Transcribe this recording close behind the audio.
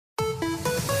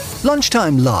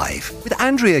Lunchtime Live with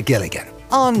Andrea Gilligan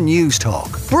on News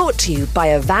Talk. Brought to you by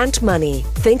Avant Money.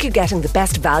 Think you're getting the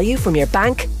best value from your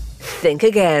bank? Think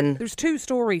again. There's two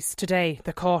stories today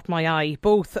that caught my eye,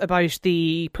 both about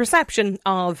the perception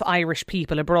of Irish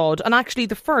people abroad. And actually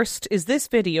the first is this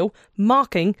video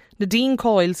mocking Nadine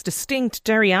Coyle's distinct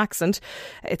Derry accent.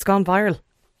 It's gone viral.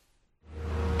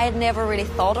 I'd never really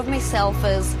thought of myself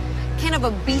as kind of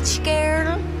a beach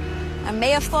girl. I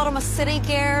may have thought I'm a city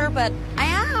girl, but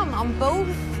I'm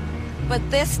both. But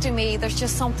this, to me, there's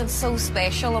just something so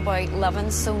special about living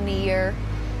so near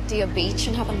to a beach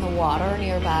and having the water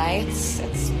nearby. It's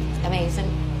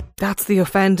amazing. That's the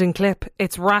offending clip.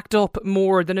 It's racked up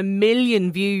more than 1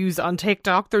 million views on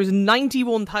TikTok. There's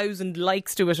 91,000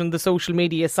 likes to it on the social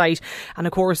media site. And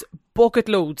of course, bucket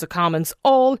loads of comments,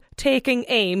 all taking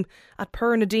aim at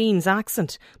poor Nadine's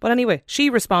accent. But anyway, she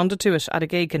responded to it at a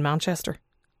gig in Manchester.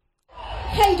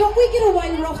 Hey, don't we get a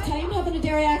wild rough time having a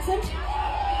Derry accent?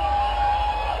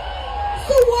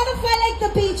 So what if I like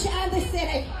the beach and the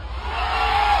city?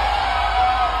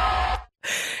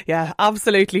 Yeah,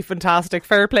 absolutely fantastic.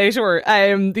 Fair play to her.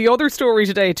 The other story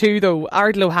today too, though,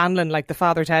 Ardal O'Hanlon, like the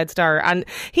Father Ted star, and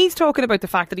he's talking about the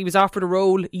fact that he was offered a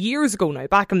role years ago now,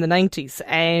 back in the 90s,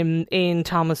 in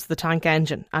Thomas the Tank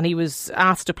Engine, and he was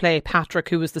asked to play Patrick,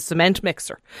 who was the cement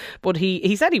mixer. But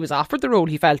he said he was offered the role,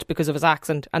 he felt, because of his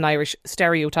accent and Irish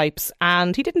stereotypes,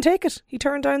 and he didn't take it. He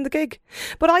turned down the gig.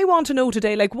 But I want to know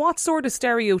today, like, what sort of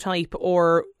stereotype,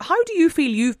 or how do you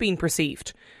feel you've been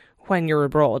perceived when you're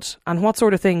abroad, and what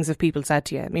sort of things have people said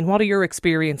to you? I mean, what are your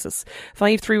experiences?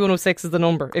 53106 is the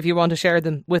number if you want to share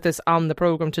them with us on the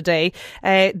programme today.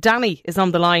 Danny is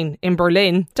on the line in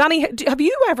Berlin. Danny, have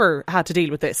you ever had to deal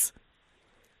with this?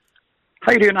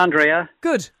 How you doing, Andrea?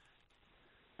 Good.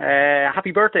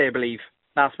 Happy birthday, I believe.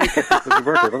 Last week it was your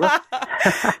birthday, was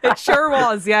it? It sure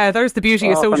was, yeah. There's the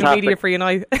beauty of social media for you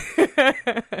now.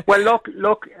 Well,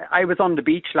 look, I was on the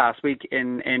beach last week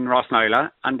in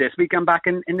Rossnaula, and this week I'm back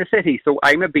in the city. So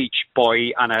I'm a beach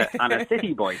boy and a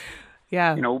city boy.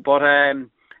 Yeah. But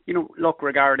look,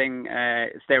 regarding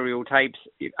stereotypes,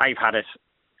 I've had it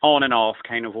on and off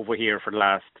kind of over here for the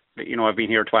last, I've been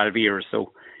here 12 years.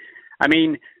 So, I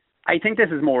mean, I think this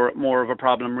is more of a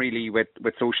problem really with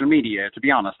social media, to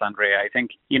be honest, Andrea. I think,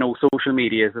 social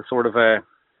media is a sort of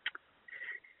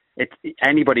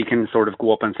anybody can sort of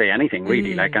go up and say anything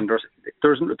really, and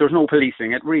there's no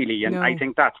policing it really. And no. I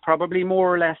think that's probably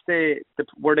more or less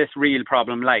where this real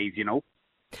problem lies,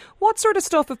 What sort of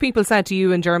stuff have people said to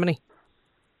you in Germany?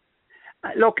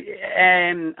 Look,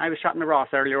 I was chatting to Ross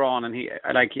earlier on, and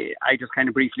I just kind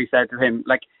of briefly said to him,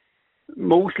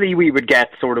 mostly we would get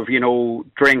sort of,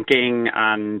 drinking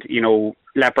and,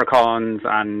 leprechauns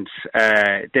and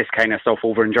this kind of stuff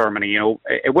over in Germany.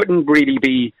 It wouldn't really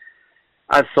be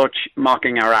as such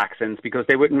mocking our accents, because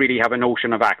they wouldn't really have a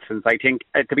notion of accents. I think,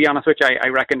 to be honest with you, I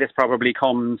reckon this probably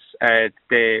comes,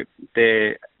 the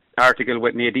article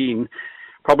with Nadine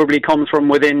probably comes from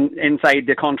inside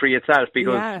the country itself,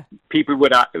 because people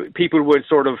would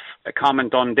sort of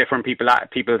comment on different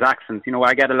people's accents.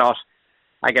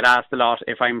 I get asked a lot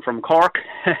if I'm from Cork.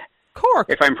 Cork?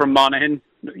 If I'm from Monaghan.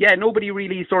 Yeah, nobody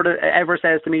really sort of ever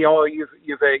says to me, oh, you've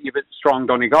a strong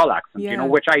Donegal accent,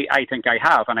 which I think I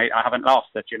have, and I haven't lost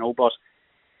it, But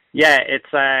yeah,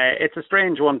 it's a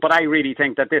strange one, but I really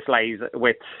think that this lies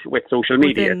with social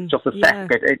media. It's just a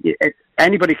step.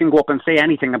 Anybody can go up and say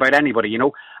anything about anybody,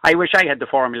 I wish I had the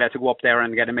formula to go up there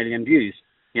and get 1 million views,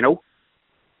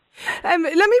 Let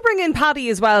me bring in Paddy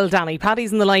as well, Danny.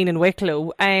 Paddy's in the line in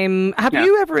Wicklow. Have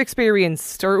you ever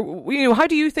experienced, or how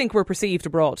do you think we're perceived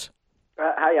abroad?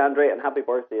 Hi, Andrea, and happy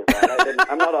birthday as well.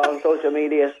 I'm not on social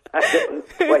media. I didn't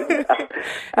quite.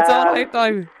 It's all right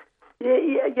now.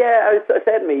 Yeah. I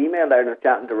said in my email there, and I was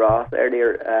chatting to Ross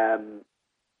earlier.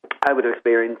 I would have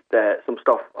experienced some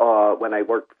stuff when I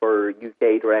worked for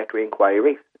UK Directory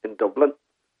Inquiries in Dublin,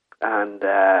 and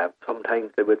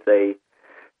sometimes they would say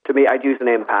to me, I'd use the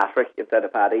name Patrick instead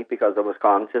of Paddy, because I was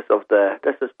conscious of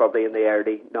this is probably in the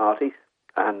early noughties,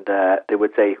 and they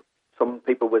would say, some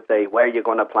people would say, where are you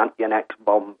going to plant your next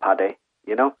bomb, Paddy?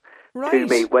 Right. To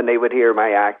me when they would hear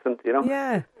my accent,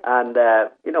 Yeah. And,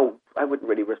 I wouldn't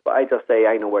really respond. I just say,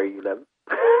 I know where you live.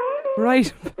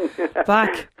 Right.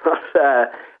 Back. But,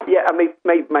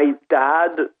 my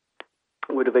dad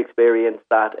would have experienced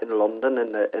that in London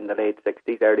in the late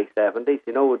 60s, early 70s,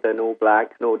 the no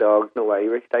blacks, no dogs, no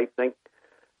Irish type thing.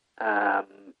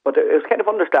 But it was kind of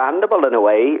understandable in a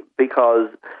way, because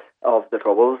of the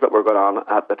troubles that were going on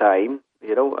at the time,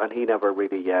 and he never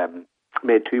really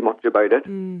made too much about it.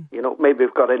 You know, maybe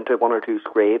we've got into one or two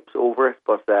scrapes over it,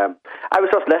 but I was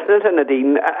just listening to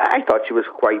Nadine. I thought she was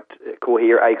quite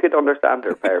coherent. I could understand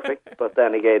her perfect, but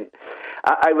then again,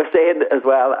 I was saying as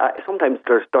well, sometimes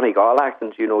there's Donegal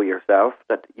accents, you know yourself,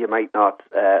 that you might not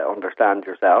understand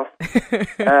yourself.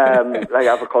 Like I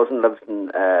have a cousin lives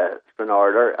in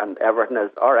Stranraer, and everything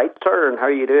is, all right, sir, and how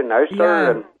are you doing now,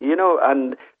 sir? And, you know,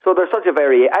 and so there's such a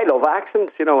I love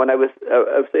accents, you know, and I was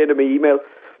saying in my email,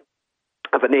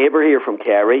 I have a neighbour here from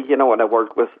Kerry, you know, and I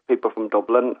work with people from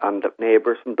Dublin and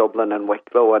neighbours from Dublin and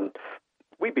Wicklow, and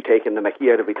we'd be taking the mickey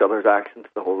out of each other's accents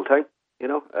the whole time, you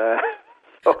know.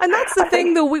 And that's the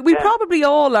thing, though. We probably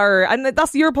all are, and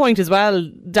that's your point as well,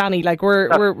 Danny. Like we're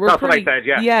that's pretty. What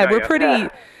I said, we're pretty.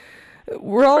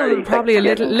 We're all probably a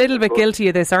little bit guilty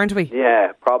of this, aren't we?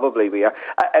 Yeah, probably we are.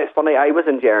 It's funny. I was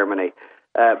in Germany.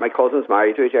 My cousin's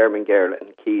married to a German girl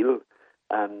in Kiel.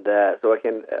 And so I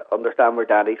can understand where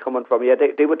Danny's coming from. Yeah,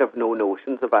 they would have no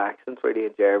notions of accents really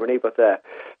in Germany, but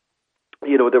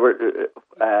you know, they were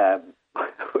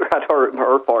we were at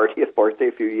her 40th birthday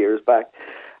a few years back,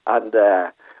 and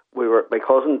my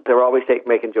cousin. They were always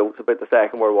making jokes about the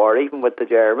Second World War, even with the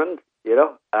Germans, you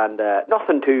know, and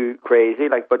nothing too crazy,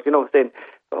 like, but you know, saying,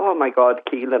 oh my God,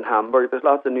 Kiel and Hamburg, there's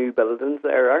lots of new buildings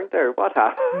there, aren't there? What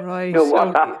happened? Right. You know,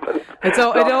 what happened? It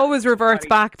always reverts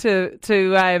back to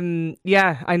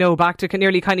I know, back to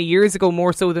nearly kind of years ago,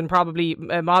 more so than probably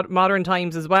modern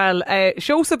times as well.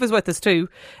 Joseph is with us too.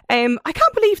 I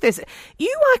can't believe this.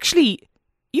 You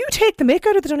take the mick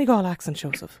out of the Donegal accent,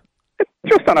 Joseph.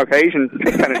 Just on occasion,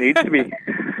 it kind of needs to be.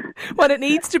 Well, it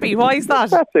needs to be. Why is that?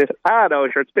 That's it. No,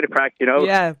 sure, it's a bit of crack, you know.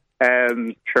 Yeah.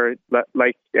 Sure,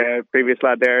 like previous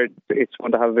lad there, it's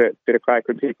fun to have a bit of crack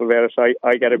with people there. So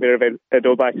I get a bit of a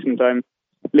dub accent. I'm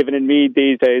living in Meath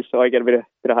these days, so I get a bit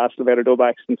of hassle about a dub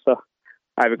accent. So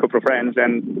I have a couple of friends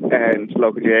in the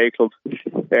local GA club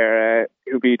there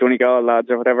who be Donegal lads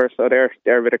or whatever. So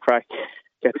they're a bit of crack,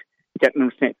 getting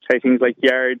them to say things like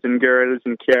yards and girls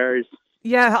and cars.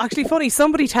 Yeah, actually funny,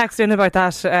 somebody texted in about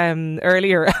that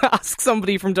earlier. Asked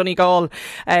somebody from Donegal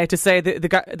to say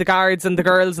the guards and the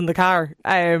girls in the car.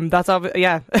 That's obvious,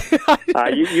 yeah.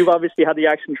 You've obviously had the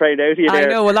accent trained out of you there.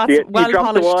 I know, well, that's well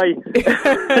polished.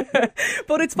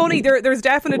 But it's funny, there's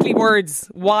definitely words,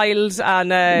 wild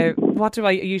and what do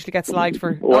I usually get slagged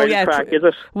for? Wild crack, is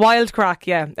it? Wild crack,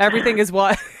 yeah. Everything is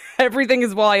wild. Everything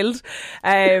is wild.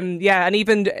 Yeah, and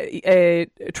even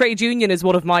trade union is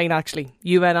one of mine, actually.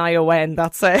 UNION.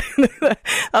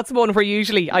 That's one where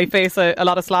usually I face a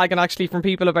lot of slagging actually from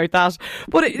people about that.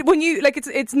 But when you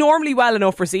it's normally well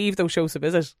enough received, though, Joseph,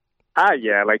 is it?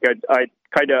 Yeah. Like I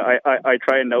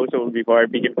try and know someone before I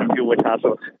be giving them too much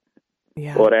hassle.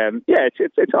 Yeah. But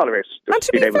it's all about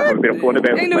just being able to have a bit of fun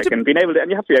about it, and being able to, and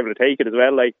you have to be able to take it as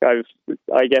well. Like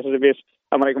I get it a bit,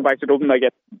 and when I come back to Dublin, I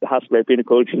get hassled about being a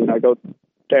coach, and I go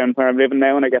down where I'm living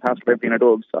now, and I get hassled about being a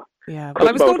Dub. So yeah, well,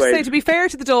 I was going to say, to be fair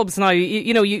to the Dubs now,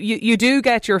 you do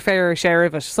get your fair share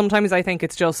of it. Sometimes I think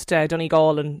it's just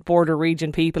Donegal and border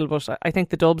region people, but I think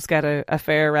the Dubs get a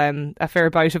fair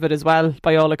bout of it as well,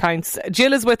 by all accounts.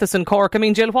 Jill is with us in Cork. I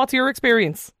mean, Jill, what's your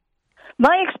experience?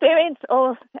 My experience,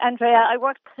 Andrea, I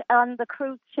worked on the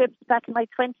cruise ships back in my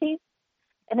 20s,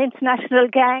 an international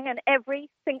gang, and I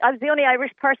was the only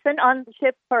Irish person on the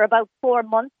ship for about 4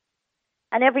 months.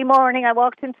 And every morning I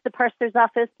walked into the purser's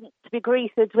office to be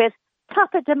greeted with,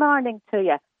 top of the morning to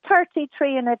you,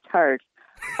 33 and a third.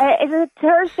 Is it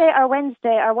Thursday or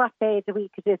Wednesday or what day of the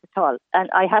week it is at all? And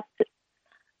I have to,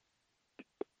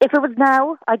 if it was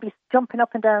now, I'd be jumping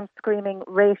up and down screaming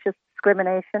racist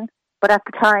discrimination. But at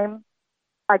the time,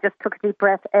 I just took a deep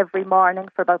breath every morning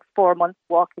for about 4 months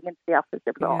walking into the office.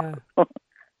 It was awful.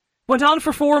 Went on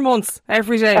for 4 months,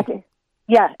 every day. Okay.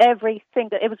 Yeah, every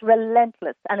single. It was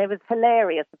relentless, and it was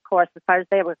hilarious, of course, as far as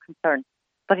they were concerned.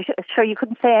 But sure, you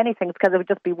couldn't say anything because it would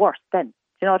just be worse then. Do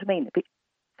you know what I mean?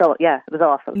 So, yeah, it was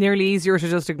awful. Nearly easier to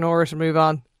just ignore it and move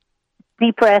on.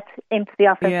 Deep breath into the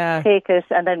office, take it,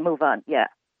 and then move on. Yeah.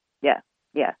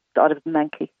 God, it was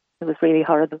manky. It was really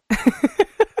horrible.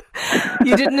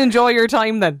 You didn't enjoy your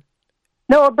time then?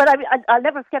 No, but I'll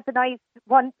never forget the night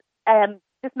one.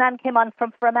 This man came on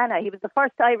from Fermanagh. He was the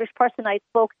first Irish person I'd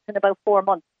spoken to in about 4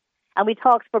 months. And we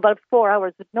talked for about 4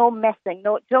 hours with no messing.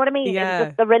 No, do you know what I mean? Yeah. It was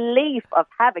just the relief of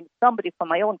having somebody from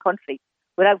my own country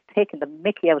without taking the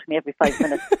mickey out of me every 5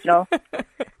 minutes, you know?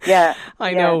 Yeah.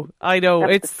 I know.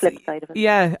 That's it's the flip side of it.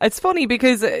 Yeah, it's funny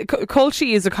because culture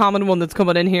is a common one that's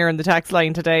coming in here in the text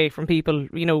line today from people,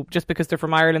 just because they're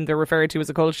from Ireland, they're referred to as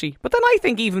a culture. But then I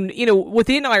think even,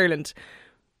 within Ireland,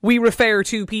 we refer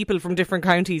to people from different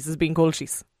counties as being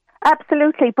cultures.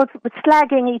 Absolutely, but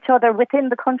slagging each other within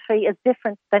the country is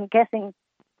different than getting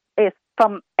it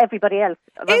from everybody else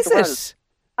around Is the world. it?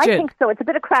 I Jill? think so. It's a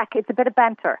bit of crack. It's a bit of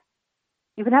banter.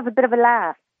 You can have a bit of a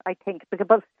laugh, I think. Because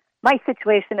my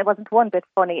situation, it wasn't one bit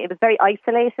funny. It was very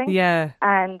isolating. Yeah.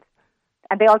 And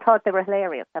they all thought they were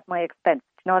hilarious at my expense.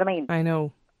 Do you know what I mean? I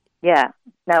know. Yeah.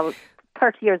 Now,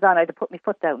 30 years on, I'd have put my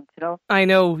foot down, do you know? I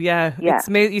know, yeah. Yeah,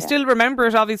 You still remember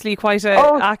it, obviously, quite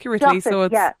accurately. stop So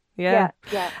it. it's Yeah.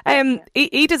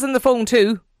 Ida's on the phone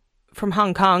too, from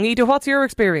Hong Kong. Ida, what's your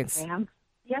experience?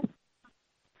 Yes.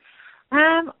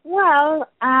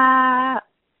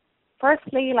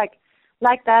 Firstly,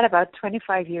 like that, about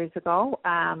 25 years ago,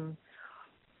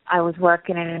 I was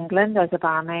working in England as a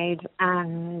barmaid,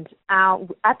 and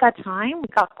at that time, we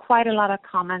got quite a lot of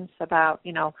comments about,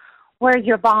 where's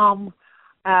your bomb?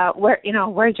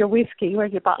 Where's your whiskey?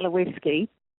 Where's your bottle of whiskey?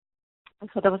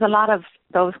 So there was a lot of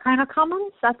those kind of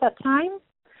comments at that time.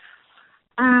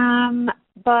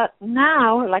 But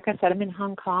now, like I said, I'm in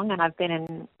Hong Kong, and I've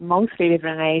been mostly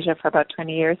living in Asia for about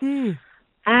 20 years.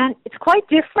 And it's quite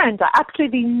different. I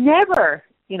absolutely never,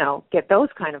 get those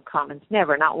kind of comments.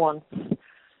 Never, not once.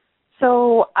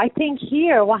 So I think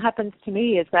here what happens to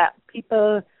me is that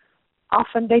people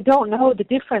often, they don't know the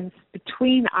difference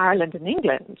between Ireland and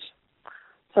England.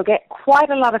 So get quite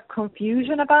a lot of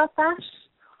confusion about that.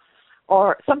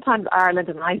 Or sometimes Ireland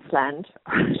and Iceland.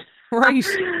 Right.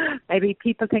 Maybe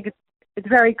people think it's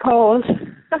very cold.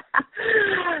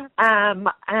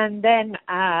 And then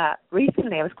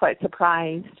recently I was quite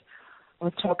surprised. I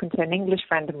was talking to an English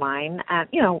friend of mine, and,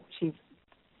 she's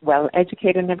well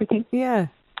educated and everything. Yeah.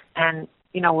 And,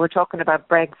 we're talking about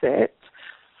Brexit.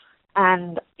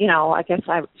 And, I guess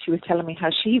she was telling me how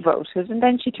she voted. And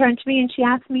then she turned to me and she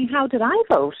asked me, how did I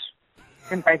vote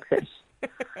in Brexit?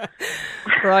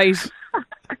 Right.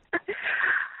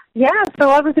 Yeah, so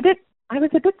I was a bit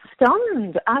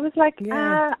stunned. I was like,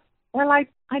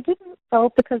 I didn't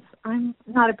vote because I'm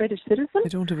not a British citizen. I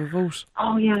don't have a vote.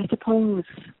 Oh, yeah, I suppose.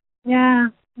 Yeah.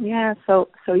 So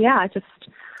yeah,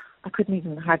 I couldn't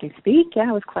even hardly speak. Yeah,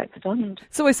 I was quite stunned.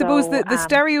 So I suppose the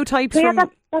stereotypes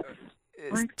from...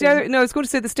 I was going to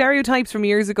say the stereotypes from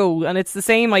years ago, and it's the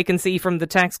same I can see from the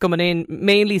text coming in,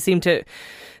 mainly seem to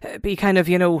be kind of,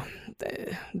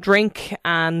 drink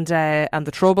and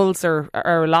the troubles are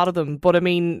a lot of them. But I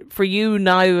mean, for you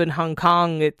now in Hong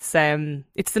Kong, it's the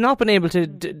not being able to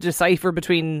decipher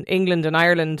between England and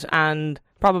Ireland, and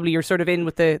probably you're sort of in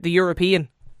with the European.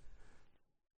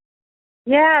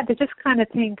 Yeah, they just kind of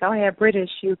think, oh yeah,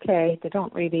 British, UK. They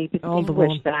don't really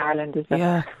distinguish that Ireland is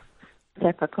a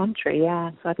separate country.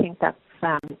 Yeah, so I think that's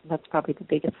probably the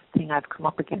biggest thing I've come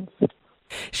up against.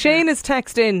 Shane has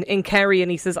texted in Kerry,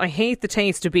 and he says, I hate the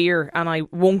taste of beer and I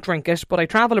won't drink it, but I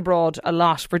travel abroad a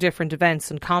lot for different events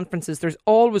and conferences. There's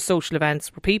always social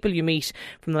events where people you meet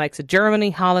from the likes of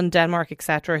Germany, Holland, Denmark,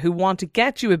 etc., who want to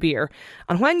get you a beer,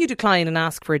 and when you decline and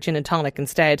ask for a gin and tonic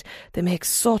instead, they make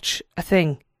such a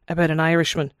thing about an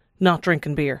Irishman not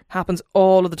drinking beer. Happens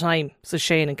all of the time, says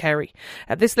Shane and Kerry.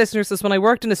 This listener says, when I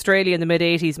worked in Australia in the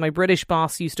mid-80s, my British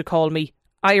boss used to call me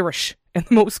Irish in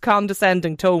the most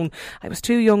condescending tone. I was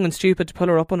too young and stupid to pull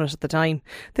her up on it at the time.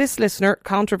 This listener,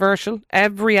 controversial.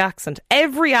 Every accent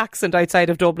outside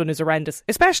of Dublin is horrendous,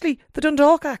 especially the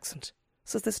Dundalk accent,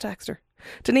 says this texter.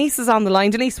 Denise is on the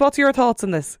line. Denise, what's your thoughts on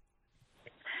this?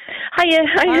 Hiya,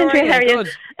 Andrea, how are you? Good.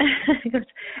 Good.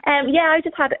 I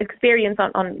just had experience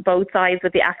on both sides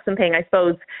with the accent thing. I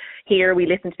suppose here we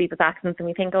listen to people's accents and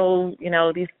we think,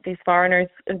 these foreigners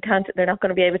they're not going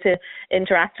to be able to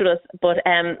interact with us. But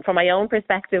from my own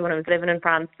perspective, when I was living in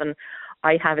France, and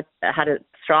I had a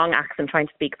strong accent trying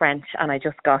to speak French, and I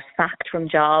just got sacked from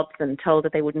jobs and told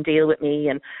that they wouldn't deal with me,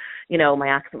 and my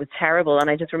accent was terrible, and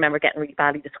I just remember getting really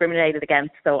badly discriminated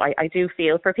against. So I do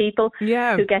feel for people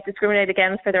who get discriminated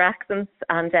against for their accents.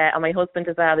 And my husband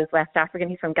as well is West African.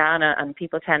 He's from Ghana, and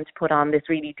people tend to put on this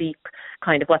really deep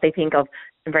kind of what they think of,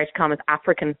 inverted commas,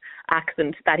 African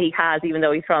accent that he has, even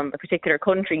though he's from a particular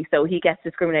country. So he gets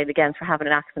discriminated against for having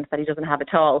an accent that he doesn't have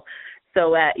at all.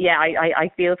 So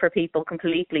I feel for people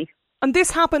completely. And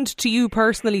this happened to you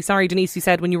personally, sorry Denise, you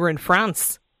said when you were in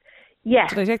France. Yeah.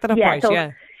 Did I take that up right?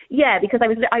 So, yeah, because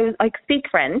I speak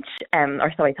French,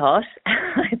 or so I thought.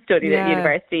 I studied at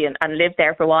university and lived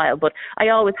there for a while, but I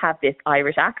always have this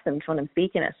Irish accent when I'm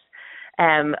speaking it.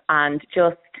 And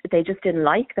they just didn't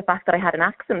like the fact that I had an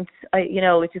accent.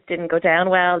 It just didn't go down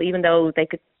well, even though they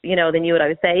could, they knew what I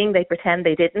was saying. They pretend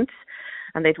they didn't,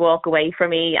 and they'd walk away from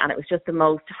me, and it was just the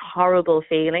most horrible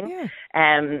feeling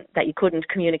that you couldn't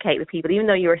communicate with people. Even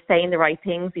though you were saying the right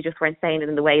things, you just weren't saying it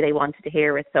in the way they wanted to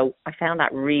hear it. So I found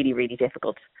that really, really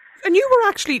difficult. And you were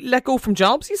actually let go from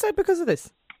jobs, you said, because of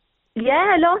this?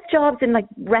 Yeah, lost jobs in like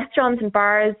restaurants and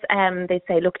bars. They'd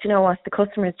say, look, do you know what? The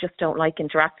customers just don't like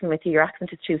interacting with you. Your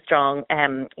accent is too strong.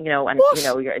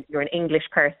 You're an English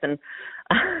person.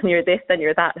 You're this and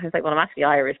you're that. And I was like, well, I'm actually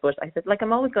Irish, but I said, like,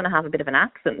 I'm always going to have a bit of an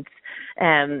accent.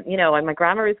 And my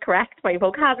grammar is correct, my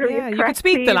vocabulary is correct. You could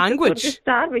speak the language.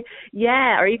 Understand me.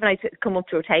 Yeah, or even I'd come up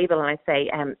to a table and I'd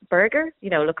say, burger,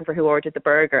 looking for who ordered the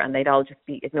burger, and they'd all just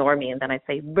ignore me, and then I'd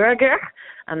say, burger,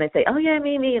 and they'd say, oh yeah,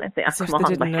 me, and I'd say, oh, come on.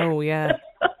 They didn't know, yeah.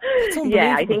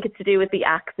 Yeah, I think it's to do with the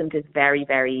accent is very,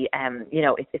 very,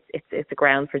 it's a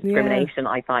ground for discrimination,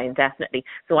 I find, definitely.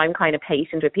 So I'm kind of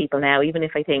patient with people now, even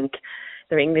if I think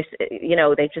they're English,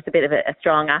 they've just a bit of a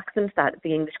strong accent, that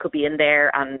the English could be in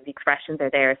there and the expressions are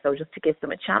there, so just to give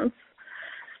them a chance.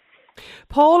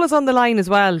 Paul is on the line as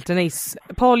well, Denise.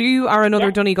 Paul, you are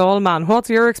another Donegal man. What's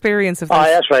your experience of this? Oh,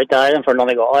 that's right. I am from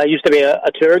Donegal. I used to be a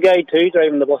tour guide too,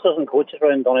 driving the buses and coaches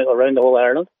around Donegal, around the whole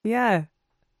Ireland. Yeah.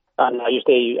 And I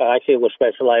actually was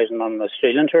specialising on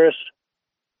Australian tourists.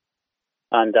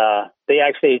 And they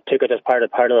actually took it as part of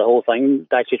the whole thing,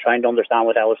 actually trying to understand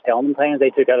what I was telling them. Things they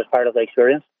took it as part of the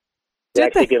experience. They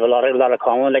actually give a lot of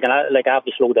comment. Like I have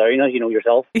to slow down, as you know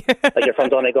yourself. Like you're from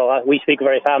Donegal, we speak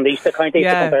very fast in the Easter County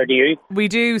compared to you. We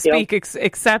do speak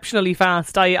exceptionally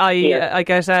fast. I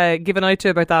get given out to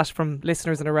about that from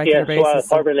listeners on a regular basis.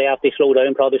 So I probably have to slow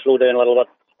down a little bit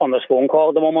on this phone call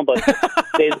at the moment. But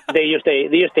they used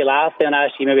to laugh and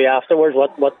ask you maybe afterwards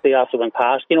what they after went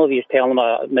past. If you tell them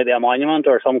maybe a monument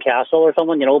or some castle or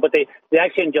something, But they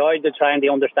actually enjoyed trying to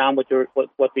understand what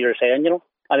we were saying,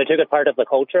 And they took it part of the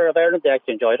culture of Ireland. They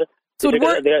actually enjoyed it. So the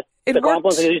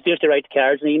compliments, they used to write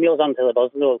cards and emails onto the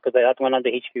bus, because they had to went on the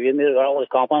HQ and they were always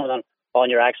complimenting on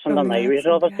your accent and the Irish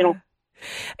of it,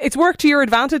 It's worked to your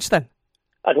advantage then?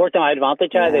 It worked to my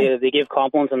advantage. Yeah. They gave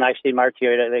compliments and actually marked you.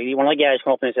 One of the guys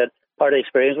come up and said part of the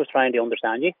experience was trying to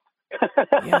understand you.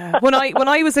 Yeah. When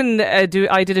I was in, I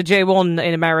did a J1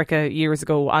 in America years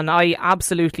ago, and I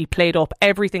absolutely played up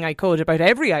everything I could about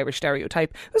every Irish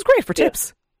stereotype. It was great for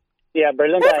tips. Yeah,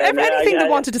 brilliant. Anything they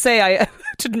wanted to say, I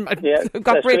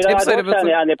got great tips out of it.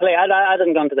 And they play. I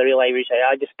didn't go into the real Irish.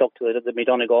 I just stuck to the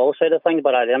Donegal side of things.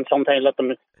 But I then sometimes let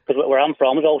them, because where I'm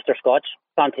from is Ulster Scotch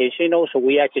plantation, so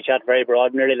we actually chat very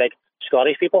broad, nearly like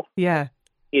Scottish people. Yeah.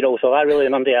 So I really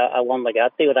remember a one like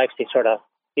that. They would actually sort of,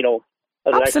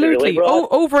 absolutely.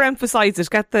 Overemphasise it.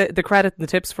 Get the credit and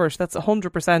the tips first. That's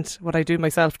 100% what I do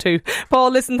myself too.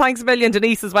 Paul, listen, thanks a million.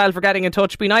 Denise as well for getting in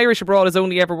touch. Being Irish abroad has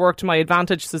only ever worked to my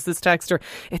advantage, says this texter.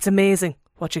 It's amazing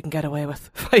what you can get away with.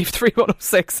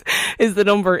 53106 is the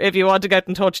number if you want to get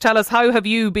in touch. Tell us, how have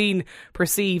you been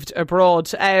perceived abroad?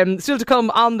 Still to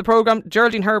come on the programme,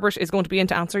 Geraldine Herbert is going to be in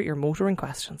to answer your motoring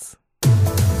questions.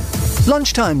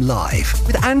 Lunchtime Live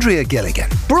with Andrea Gilligan.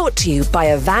 Brought to you by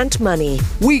Avant Money.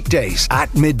 Weekdays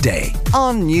at midday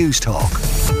on News Talk.